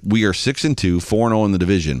landed. We are 6-2, 4-0 in the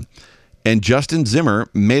division. And Justin Zimmer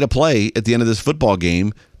made a play at the end of this football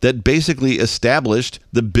game that basically established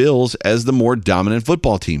the Bills as the more dominant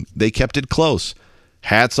football team. They kept it close.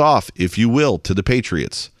 Hats off, if you will, to the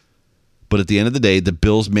Patriots. But at the end of the day, the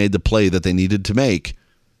Bills made the play that they needed to make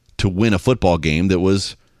to win a football game that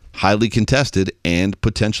was highly contested and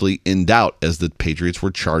potentially in doubt, as the Patriots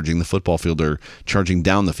were charging the football field, or charging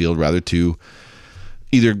down the field rather, to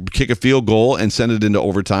either kick a field goal and send it into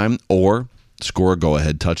overtime or score a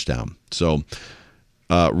go-ahead touchdown. So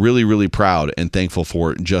really, really proud and thankful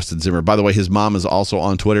for Justin Zimmer. By the way, his mom is also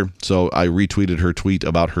on Twitter, so I retweeted her tweet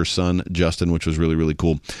about her son, Justin, which was really, really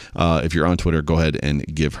cool. If you're on Twitter, go ahead and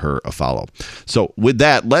give her a follow. So with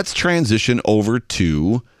that, let's transition over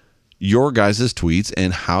to your guys' tweets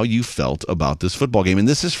and how you felt about this football game. And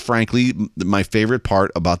this is frankly my favorite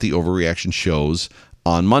part about the Overreaction shows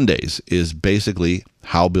on Mondays, is basically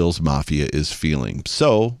how Bills Mafia is feeling.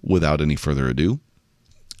 So without any further ado,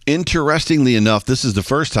 interestingly enough, this is the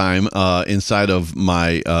first time inside of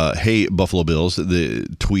my Hey Buffalo Bills, the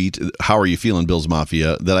tweet, how are you feeling, Bills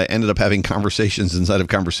Mafia, that I ended up having conversations inside of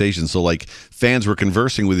conversations. So like fans were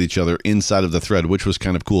conversing with each other inside of the thread, which was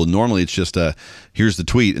kind of cool. Normally it's just here's the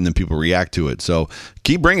tweet and then people react to it. So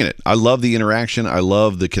keep bringing it. I love the interaction. I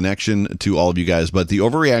love the connection to all of you guys. But the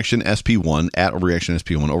Overreaction SP1, at Overreaction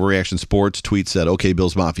SP1, Overreaction Sports tweet said, okay,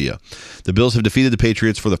 Bills Mafia, the Bills have defeated the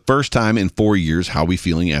Patriots for the first time in 4 years. How are we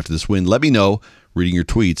feeling after this win? Let me know reading your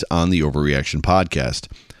tweets on the Overreaction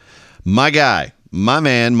podcast. My guy, my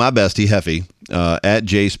man, my bestie, Heffy, at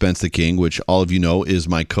Jay Spence the King, which all of you know is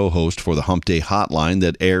my co-host for the Hump Day Hotline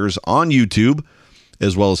that airs on YouTube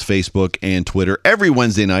as well as Facebook and Twitter every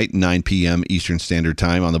Wednesday night, 9 p.m. Eastern Standard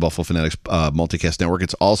Time on the Buffalo Fanatics Multicast Network.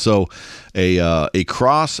 It's also a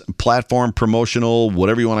cross-platform promotional,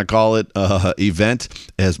 whatever you want to call it, event,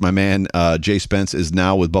 as my man Jay Spence is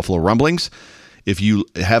now with Buffalo Rumblings. If you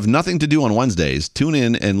have nothing to do on Wednesdays, tune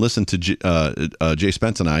in and listen to Jay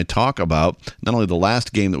Spence and I talk about not only the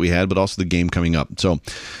last game that we had, but also the game coming up. So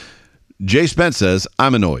Jay Spence says,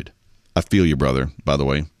 I'm annoyed. I feel you, brother, by the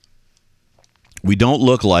way. We don't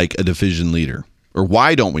look like a division leader. Or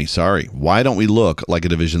why don't we? Why don't we look like a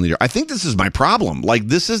division leader? I think this is my problem. Like,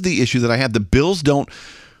 this is the issue that I have. The Bills don't,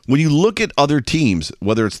 when you look at other teams,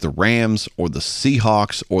 whether it's the Rams or the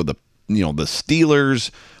Seahawks or the Steelers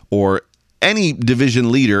or any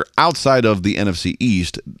division leader outside of the NFC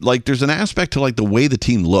East, like, there's an aspect to like the way the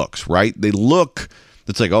team looks, right? They look,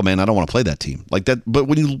 it's like, oh man, I don't want to play that team like that. But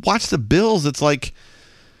when you watch the Bills, it's like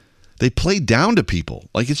they play down to people.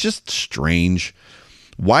 Like, it's just strange.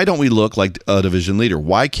 Why don't we look like a division leader?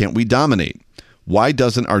 Why can't we dominate? Why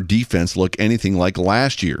doesn't our defense look anything like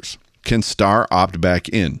last year's? Can Starr opt back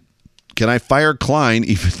in? Can I fire Klein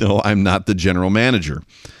even though I'm not the general manager?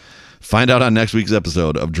 Find out on next week's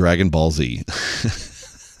episode of Dragon Ball Z.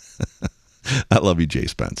 I love you, Jay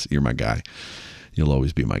Spence. You're my guy. You'll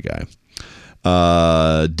always be my guy.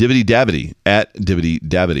 Dibbity Dabbity, at Dibbity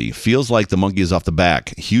Dabbity, feels like the monkey is off the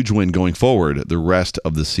back. Huge win going forward the rest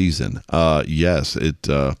of the season. Yes, it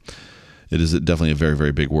is definitely a very,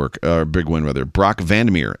 very big win rather. Brock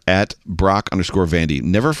Vandermeer, at Brock_Vandy.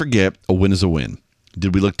 Never forget, a win is a win.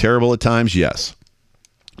 Did we look terrible at times? Yes.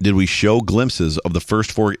 Did we show glimpses of the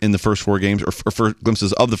first four games, or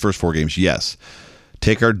glimpses of the first 4 games? Yes.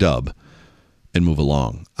 Take our dub and move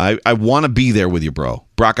along. I want to be there with you, bro.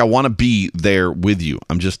 Brock, I want to be there with you.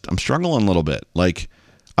 I'm struggling a little bit. Like,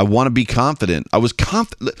 I want to be confident. I was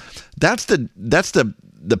confident. That's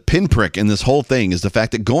the pinprick in this whole thing, is the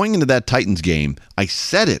fact that going into that Titans game, I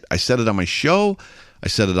said it. I said it on my show. I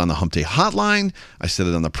said it on the Hump Day Hotline. I said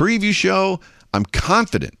it on the preview show. I'm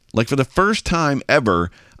confident. Like, for the first time ever,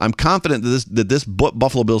 I'm confident that this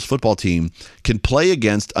Buffalo Bills football team can play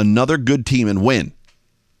against another good team and win.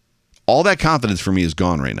 All that confidence for me is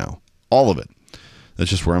gone right now. All of it. That's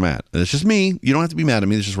just where I'm at. And it's just me. You don't have to be mad at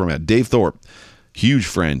me. That's just where I'm at. Dave Thorpe, huge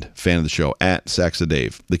fan of the show, at Saxa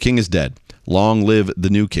Dave. The king is dead. Long live the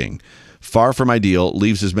new king. Far from ideal,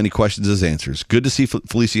 leaves as many questions as answers. Good to see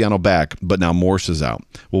Feliciano back, but now Morse is out.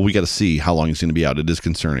 Well, we got to see how long he's going to be out. It is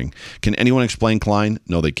concerning. Can anyone explain Klein?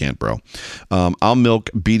 No, they can't, bro. I'll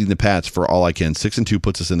milk beating the Pats for all I can. 6-2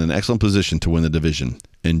 puts us in an excellent position to win the division.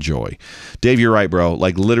 Enjoy. Dave, you're right, bro.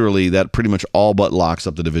 Like, literally, that pretty much all but locks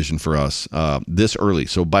up the division for us this early.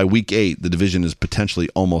 So by week 8, the division is potentially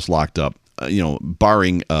almost locked up.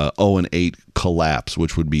 barring 0-8 collapse,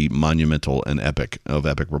 which would be monumental and epic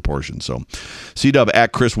proportions. So, C-Dub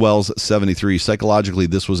at Chris Wells 73. Psychologically,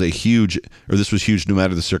 this was huge no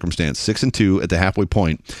matter the circumstance. 6-2 at the halfway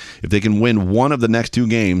point. If they can win one of the next 2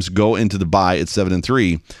 games, go into the bye at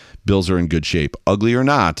 7-3. Bills are in good shape. Ugly or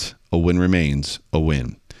not, a win remains a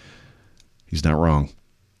win. He's not wrong.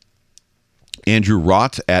 Andrew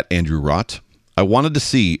Rott at Andrew Rott.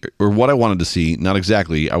 What I wanted to see, not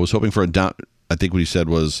exactly. I was hoping for I think what he said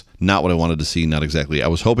was not what I wanted to see, not exactly. I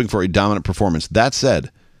was hoping for a dominant performance. That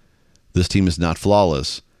said, this team is not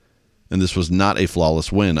flawless, and this was not a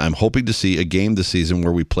flawless win. I'm hoping to see a game this season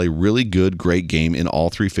where we play really good, great game in all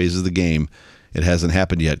 3 phases of the game. It hasn't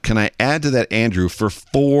happened yet. Can I add to that, Andrew, for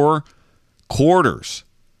 4 quarters?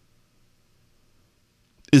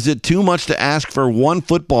 Is it too much to ask for one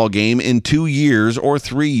football game in 2 years or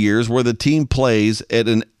 3 years where the team plays at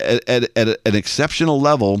an exceptional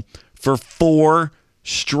level for 4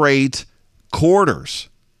 straight quarters?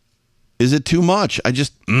 Is it too much? I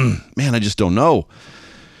just don't know.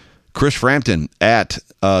 Chris Frampton at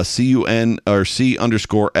C_UN or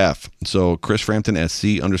C_F. So Chris Frampton at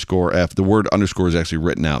C_F. The word underscore is actually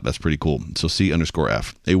written out. That's pretty cool. So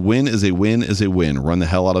C_F. A win is a win is a win. Run the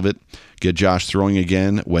hell out of it. Get Josh throwing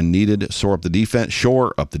again when needed. Shore up the defense.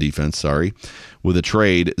 With a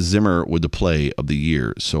trade, Zimmer with the play of the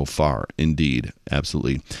year so far. Indeed.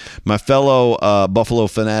 Absolutely. My fellow Buffalo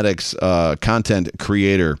Fanatics content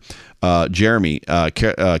creator, Jeremy,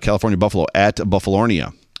 California Buffalo at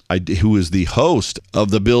Buffalornia, who is the host of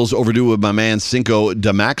the Bills Overdue with my man Cinco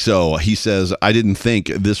de Maxo. He says, I didn't think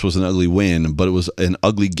this was an ugly win, but it was an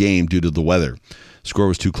ugly game due to the weather. Score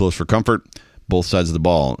was too close for comfort. Both sides of the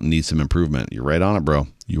ball need some improvement. You're right on it, bro.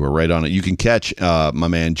 You are right on it. You can catch my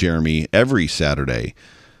man Jeremy every Saturday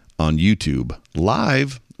on YouTube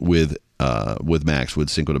live with Max, with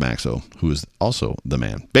Cinco de Maxo, who is also the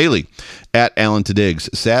man. Bailey at Allen to Diggs.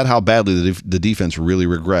 Sad how badly the defense really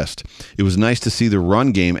regressed. It was nice to see the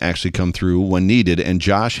run game actually come through when needed, and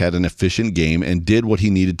Josh had an efficient game and did what he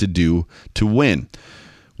needed to do to win.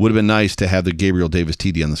 Would have been nice to have the Gabriel Davis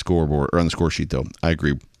TD on the scoreboard or on the score sheet, though. I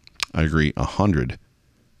agree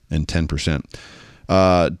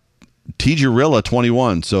 110%. T-Rilla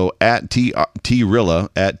 21. So at T-Rilla,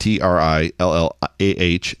 at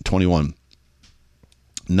TRILLAH 21.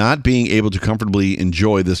 Not being able to comfortably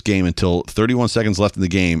enjoy this game until 31 seconds left in the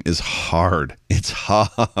game is hard. It's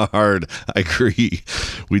hard. I agree.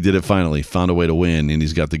 We did it finally. Found a way to win, and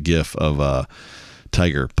he's got the gif of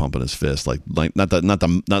Tiger pumping his fist, like not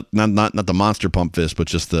the monster pump fist, but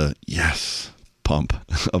just the yes pump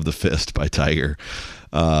of the fist by Tiger.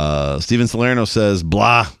 Steven Salerno says,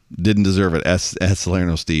 blah, didn't deserve it. At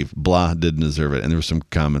Salerno Steve, blah, didn't deserve it. And there were some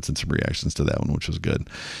comments and some reactions to that one, which was good.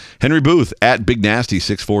 Henry Booth at Big Nasty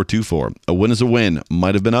 6424. A win is a win.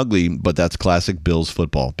 Might have been ugly, but that's classic Bills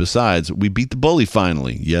football. Besides, we beat the bully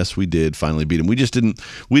finally. Yes, we did finally beat him.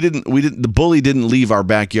 The bully didn't leave our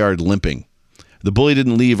backyard limping. The bully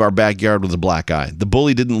didn't leave our backyard with a black eye. The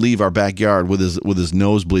bully didn't leave our backyard with his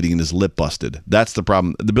nose bleeding and his lip busted. That's the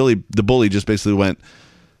problem. The bully just basically went,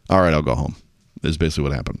 all right, I'll go home. Is basically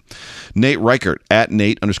what happened. Nate Reichert at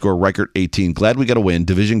Nate_Reichert 18. Glad we got a win.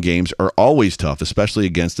 Division games are always tough, especially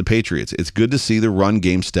against the Patriots. It's good to see the run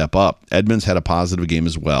game step up. Edmonds had a positive game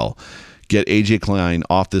as well. Get AJ Klein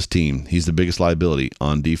off this team. He's the biggest liability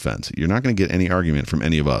on defense. You're not going to get any argument from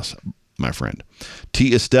any of us, my friend.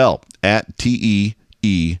 T. Estelle at TEE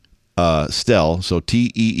Stell, so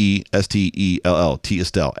TEESTELL, T.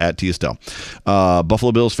 Estelle, at T. Estelle.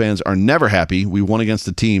 Buffalo Bills fans are never happy. We won against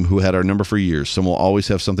the team who had our number for years. Some will always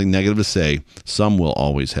have something negative to say.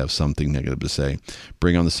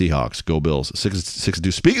 Bring on the Seahawks. Go Bills.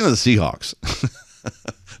 6-2. Speaking of the Seahawks,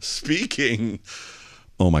 speaking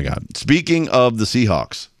of the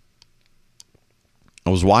Seahawks, I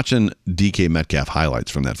was watching DK Metcalf highlights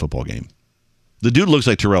from that football game. The dude looks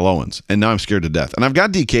like Terrell Owens, and now I'm scared to death. And I've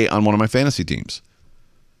got DK on one of my fantasy teams.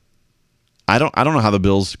 I don't know how the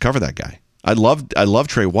Bills cover that guy. I love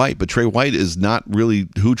Trey White, but Trey White is not really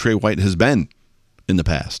who Trey White has been in the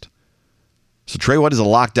past. So Trey White is a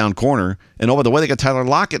lockdown corner, and by the way, they got Tyler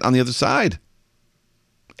Lockett on the other side,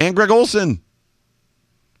 and Greg Olsen.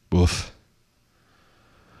 Oof.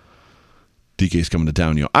 DK's coming to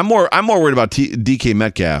town. I'm more worried about DK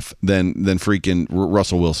Metcalf than freaking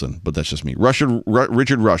Russell Wilson, but that's just me.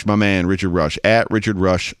 Richard Rush, my man, Richard Rush at Richard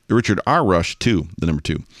R. Rush 2, the number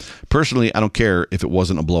 2. Personally, I don't care if it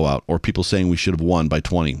wasn't a blowout or people saying we should have won by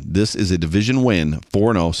 20. This is a division win,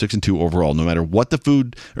 4-0, 6-2 overall. No matter what,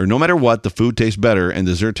 the food tastes better and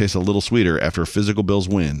dessert tastes a little sweeter after a physical Bills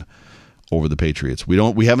win over the Patriots.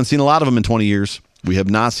 We haven't seen a lot of them in 20 years. We have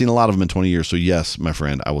not seen a lot of them in 20 years. So yes, my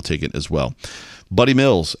friend, I will take it as well. Buddy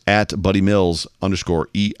Mills at Buddy Mills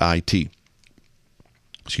 _EIT.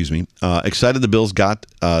 Excuse me. Excited the Bills got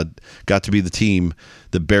to be the team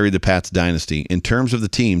that buried the Pats dynasty. In terms of the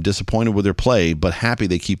team, disappointed with their play, but happy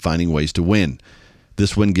they keep finding ways to win.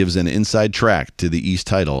 This win gives an inside track to the East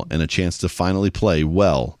title and a chance to finally play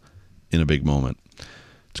well in a big moment.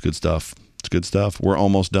 It's good stuff. It's good stuff. We're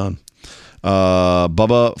almost done.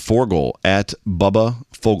 Bubba Fogel at Bubba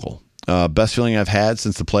Fogel. Best feeling I've had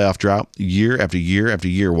since the playoff drought. Year after year after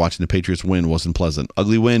year, watching the Patriots win wasn't pleasant.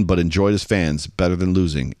 Ugly win, but enjoyed as fans. Better than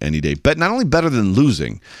losing any day. But not only better than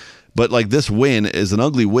losing, but like this win is an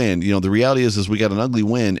ugly win. You know, the reality is we got an ugly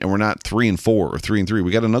win and we're not 3-4 or 3-3.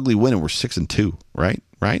 We got an ugly win and we're 6-2. Right?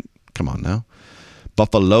 Come on now.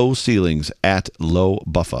 Buffalo Ceilings at Low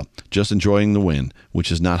Buffa. Just enjoying the win, which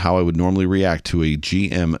is not how I would normally react to a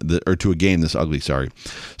to a game this ugly. Sorry.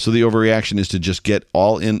 So the overreaction is to just get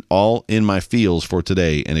all in my feels for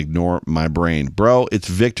today and ignore my brain. Bro, it's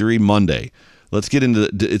Victory Monday. Let's get into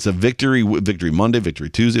it's a victory Monday, victory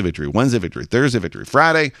Tuesday, victory Wednesday, victory Thursday, victory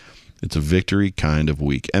Friday. It's a victory kind of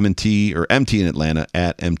week. MT in Atlanta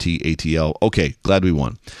at MTATL. Okay, glad we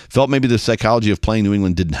won. Felt maybe the psychology of playing New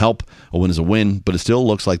England didn't help. A win is a win, but it still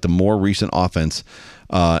looks like the more recent offense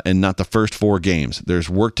and not the first 4 games. There's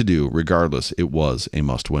work to do. Regardless, it was a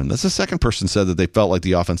must-win. That's the second person said that they felt like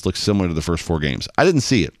the offense looked similar to the first 4 games. I didn't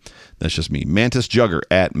see it. That's just me. Mantis Jugger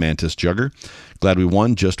at Mantis Jugger. Glad we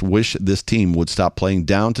won. Just wish this team would stop playing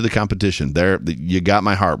down to the competition. There, you got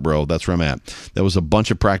my heart, bro. That's where I'm at. That was a bunch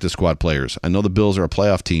of practice squad players. I know the Bills are a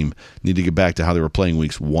playoff team. Need to get back to how they were playing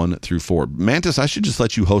weeks 1 through 4. Mantis, I should just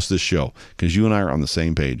let you host this show because you and I are on the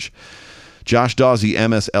same page. Josh Dawsey,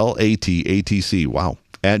 MSLATATC. Wow.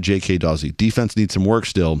 At JK Dawsey. Defense needs some work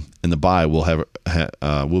still, and the bye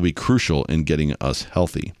will be crucial in getting us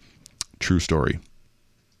healthy. True story.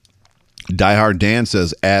 Diehard Dan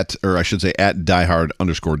says at diehard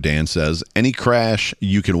 _ says, any crash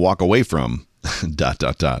you can walk away from, ...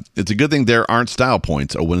 It's a good thing there aren't style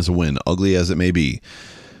points. A win is a win, ugly as it may be.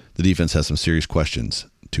 The defense has some serious questions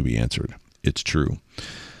to be answered. It's true.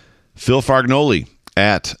 Phil Fargnoli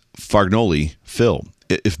at Fargnoli Phil.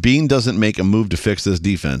 If Bean doesn't make a move to fix this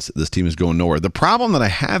defense, this team is going nowhere. The problem that I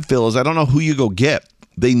have, Phil, is I don't know who you go get.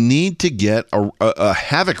 They need to get a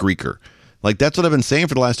havoc wreaker. Like, that's what I've been saying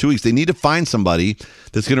for the last 2 weeks. They need to find somebody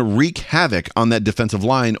that's going to wreak havoc on that defensive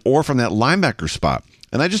line or from that linebacker spot.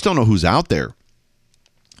 And I just don't know who's out there.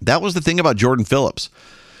 That was the thing about Jordan Phillips.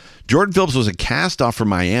 Jordan Phillips was a cast-off from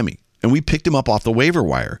Miami, and we picked him up off the waiver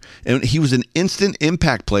wire. And he was an instant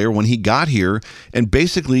impact player when he got here. And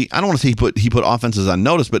basically, I don't want to say he put offenses on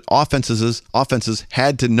notice, but offenses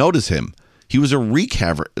had to notice him. He was a wreak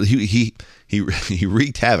havoc. He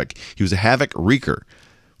wreaked havoc. He was a havoc wreaker.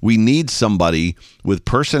 We need somebody with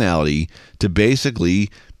personality to basically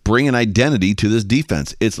bring an identity to this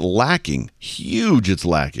defense. It's lacking. Huge, it's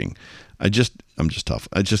lacking. I'm just tough.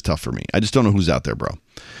 It's just tough for me. I just don't know who's out there, bro.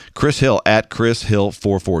 Chris Hill at Chris Hill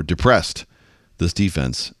 44. Depressed. This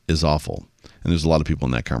defense is awful. And there's a lot of people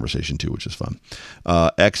in that conversation too, which is fun.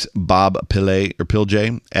 Ex Bob Pillay or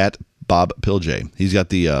Pilj at Bob Pilj. He's got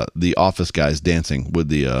the office guys dancing with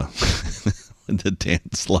the the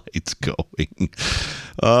dance lights going.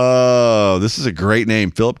 Oh, this is a great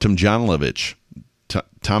name. Philip Tomjanovich.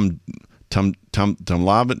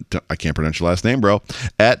 Tomlavin. I can't pronounce your last name, bro.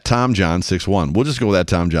 At TomJohn61. We'll just go with that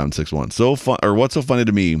TomJohn61. So fun, or what's so funny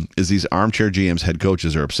to me is these armchair GMs head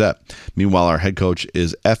coaches are upset. Meanwhile, our head coach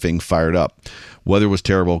is effing fired up. Weather was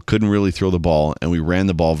terrible, couldn't really throw the ball, and we ran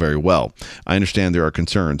the ball very well. I understand there are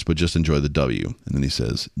concerns, but just enjoy the W. And then he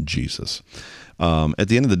says, Jesus. At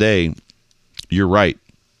the end of the day, you're right.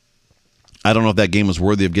 I don't know if that game was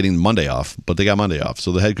worthy of getting Monday off, but they got Monday off.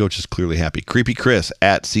 So the head coach is clearly happy. Creepy Chris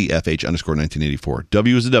at CFH _1984.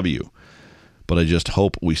 W is a W. But I just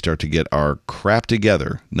hope we start to get our crap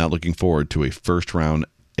together. Not looking forward to a first round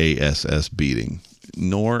ASS beating.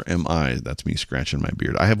 Nor am I. That's me scratching my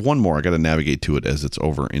beard. I have one more. I got to navigate to it as it's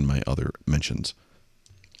over in my other mentions.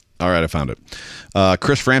 All right, I found it.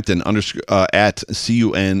 Chris Frampton at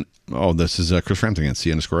CUN. Oh, this is Chris Frampton at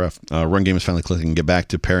C_F. Run game is finally clicking. Get back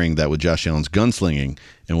to pairing that with Josh Allen's gunslinging,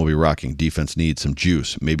 and we'll be rocking. Defense needs some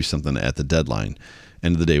juice, maybe something at the deadline.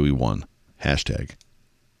 End of the day, we won. Hashtag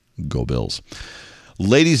Go Bills.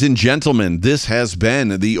 Ladies and gentlemen, this has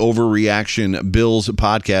been the Overreaction Bills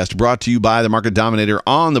podcast, brought to you by the Market Dominator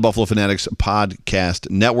on the Buffalo Fanatics Podcast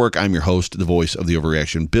Network. I'm your host, the voice of the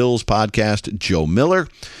Overreaction Bills podcast, Joe Miller.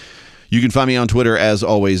 You can find me on Twitter, as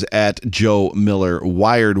always, at Joe Miller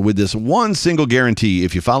Wired, with this one single guarantee.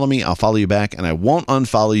 If you follow me, I'll follow you back, and I won't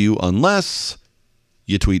unfollow you unless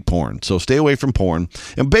you tweet porn. So stay away from porn.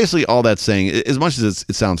 And basically all that's saying, as much as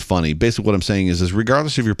it sounds funny, basically what I'm saying is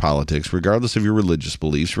regardless of your politics, regardless of your religious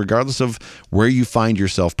beliefs, regardless of where you find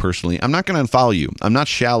yourself personally, I'm not going to unfollow you. I'm not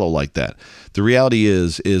shallow like that. The reality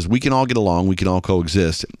is we can all get along, we can all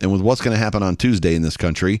coexist. And with what's going to happen on Tuesday in this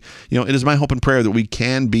country, it is my hope and prayer that we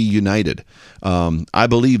can be united. I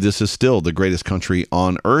believe this is still the greatest country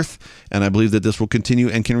on earth, and I believe that this will continue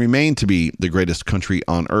and can remain to be the greatest country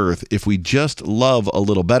on earth if we just love a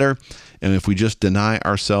little better, and if we just deny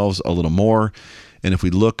ourselves a little more, and if we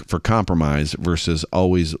look for compromise versus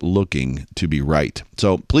always looking to be right.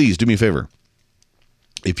 So please do me a favor.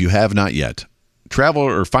 If you have not yet, travel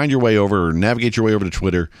or find your way over or navigate your way over to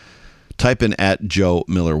Twitter, type in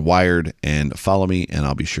 @JoeMillerWired and follow me, and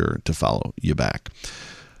I'll be sure to follow you back.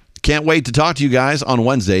 Can't wait to talk to you guys on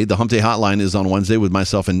Wednesday. The Hump Day Hotline is on Wednesday with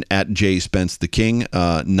myself and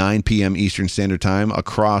 @JSpenceTheKing, 9 p.m. Eastern Standard Time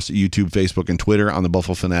across YouTube, Facebook, and Twitter on the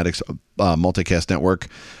Buffalo Fanatics Multicast Network.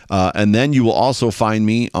 And then you will also find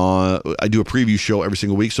me on, I do a preview show every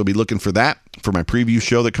single week, so be looking for that, for my preview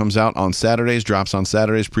show that comes out on Saturdays, drops on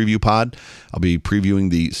Saturdays, Preview Pod. I'll be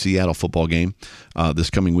previewing the Seattle football game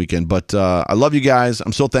this coming weekend. But I love you guys.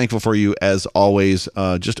 I'm so thankful for you as always.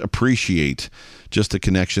 Just appreciate just the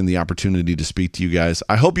connection, the opportunity to speak to you guys.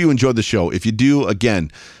 I hope you enjoyed the show. If you do,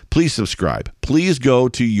 again, please subscribe. Please go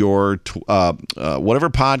to your whatever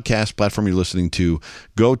podcast platform you're listening to.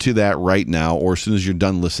 Go to that right now, or as soon as you're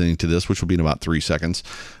done listening to this, which will be in about 3 seconds.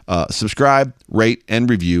 Subscribe, rate, and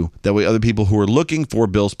review. That way other people who are looking for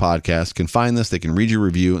Bill's podcast can find this. They can read your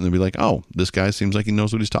review, and they'll be like, oh, this guy seems like he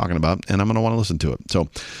knows what he's talking about, and I'm going to want to listen to it. So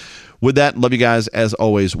with that, love you guys as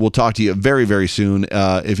always. We'll talk to you very, very soon.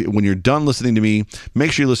 When you're done listening to me,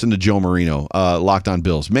 make sure you listen to Joe Marino, Locked On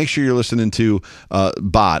Bills. Make sure you're listening to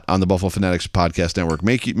Bot on the Buffalo Fanatics Podcast Network.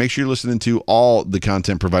 Make sure you're listening to all the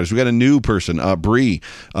content providers. We got a new person, Bree,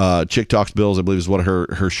 Chick Talks Bills, I believe is what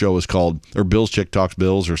her show is called, or Bills Chick Talks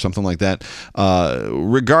Bills or something like that.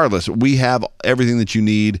 Regardless, we have everything that you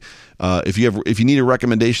need. If you need a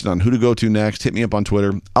recommendation on who to go to next, hit me up on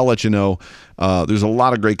Twitter. I'll let you know. There's a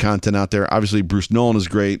lot of great content out there. Obviously, Bruce Nolan is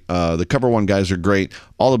great. The Cover One guys are great.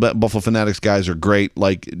 All the Buffalo Fanatics guys are great.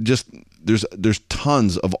 There's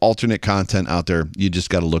tons of alternate content out there. You just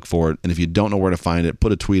got to look for it. And if you don't know where to find it,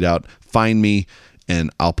 put a tweet out. Find me, and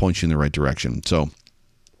I'll point you in the right direction. So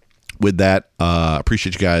with that,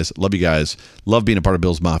 appreciate you guys. Love you guys. Love being a part of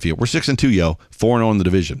Bills Mafia. We're 6-2, yo. 4-0 in the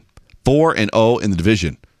division. 4-0 in the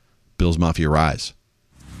division. Bills Mafia rise.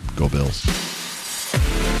 Go Bills.